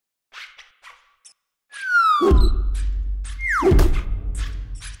Hello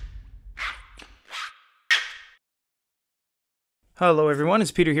everyone,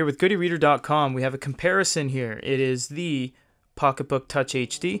 it's Peter here with GoodyReader.com. We have a comparison here. It is the Pocketbook Touch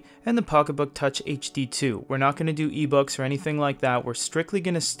HD and the Pocketbook Touch HD 2. We're not going to do ebooks or anything like that. We're strictly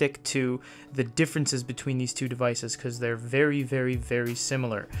going to stick to the differences between these two devices because they're very, very, very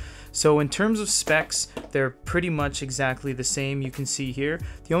similar. So in terms of specs, they're pretty much exactly the same. You can see here.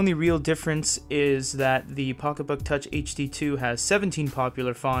 The only real difference is that the Pocketbook Touch HD 2 has 17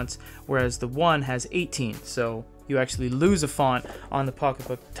 popular fonts, whereas the one has 18. So you actually lose a font on the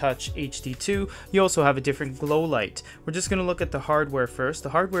Pocketbook Touch HD 2. You also have a different glow light. We're just going to look at the hardware first. The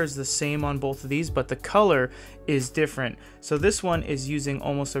hardware is the same on both of these, but the color is different. So this one is using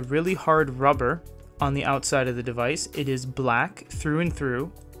almost a really hard rubber on the outside of the device. It is black through and through.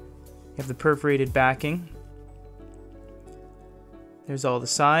 You have the perforated backing. There's all the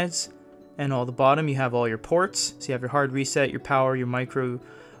sides and all the bottom. You have all your ports. So you have your hard reset, your power, your micro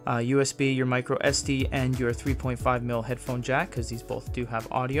USB, your micro SD, and your 3.5mm headphone jack, because these both do have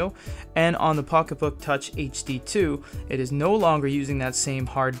audio. And on the Pocketbook Touch HD 2, it is no longer using that same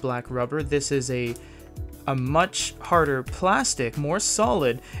hard black rubber. This is a much harder plastic, more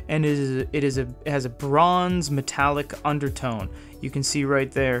solid, and it has a bronze metallic undertone. You can see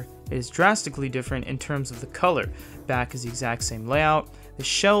right there it is drastically different in terms of the color. Back is the exact same layout. The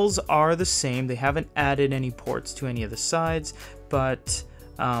shells are the same. They haven't added any ports to any of the sides, but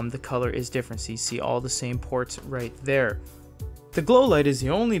the color is different. So you see all the same ports right there. The glow light is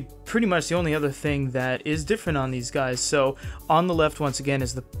pretty much the only other thing that is different on these guys. So on the left, once again,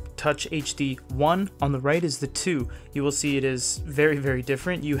 is the Touch HD 1. On the right is the 2. You will see it is very, very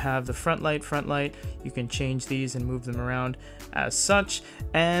different. You have the front light. You can change these and move them around as such.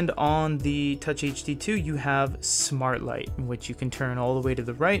 And on the Touch HD 2, you have Smart Light, which you can turn all the way to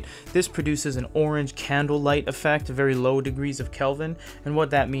the right. This produces an orange candle light effect, very low degrees of Kelvin. And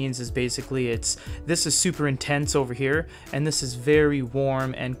what that means is basically this is super intense over here, and this is very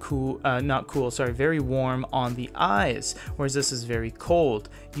warm and cool, very warm on the eyes, whereas this is very cold.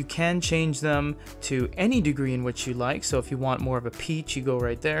 You can change them to any degree in which you like. So if you want more of a peach, you go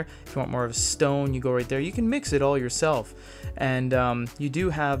right there. If you want more of a stone, you go right there. You can mix it all yourself. And you do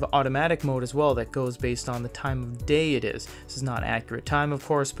have automatic mode as well that goes based on the time of day it is. This is not accurate time, of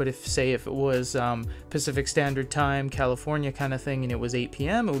course, but if it was Pacific Standard Time, California kind of thing, and it was 8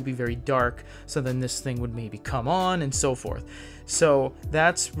 p.m., it would be very dark. So then this thing would maybe come on and so forth. So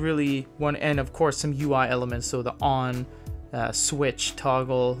that's really one, and of course some UI elements. So the on switch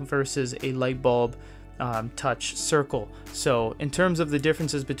toggle versus a light bulb touch circle. So in terms of the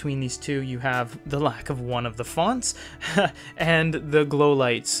differences between these two, you have the lack of one of the fonts and the glow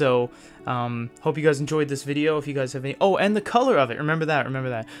light. So hope you guys enjoyed this video. If you guys have any, oh, and the color of it, remember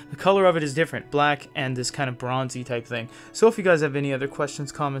that, the color of it is different, black and this kind of bronzy type thing. So if you guys have any other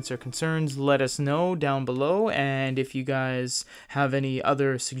questions, comments, or concerns, let us know down below. And if you guys have any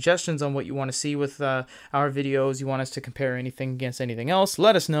other suggestions on what you want to see with our videos, you want us to compare anything against anything else,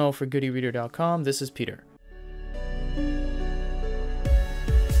 let us know. For GoodyReader.com, this is Peter.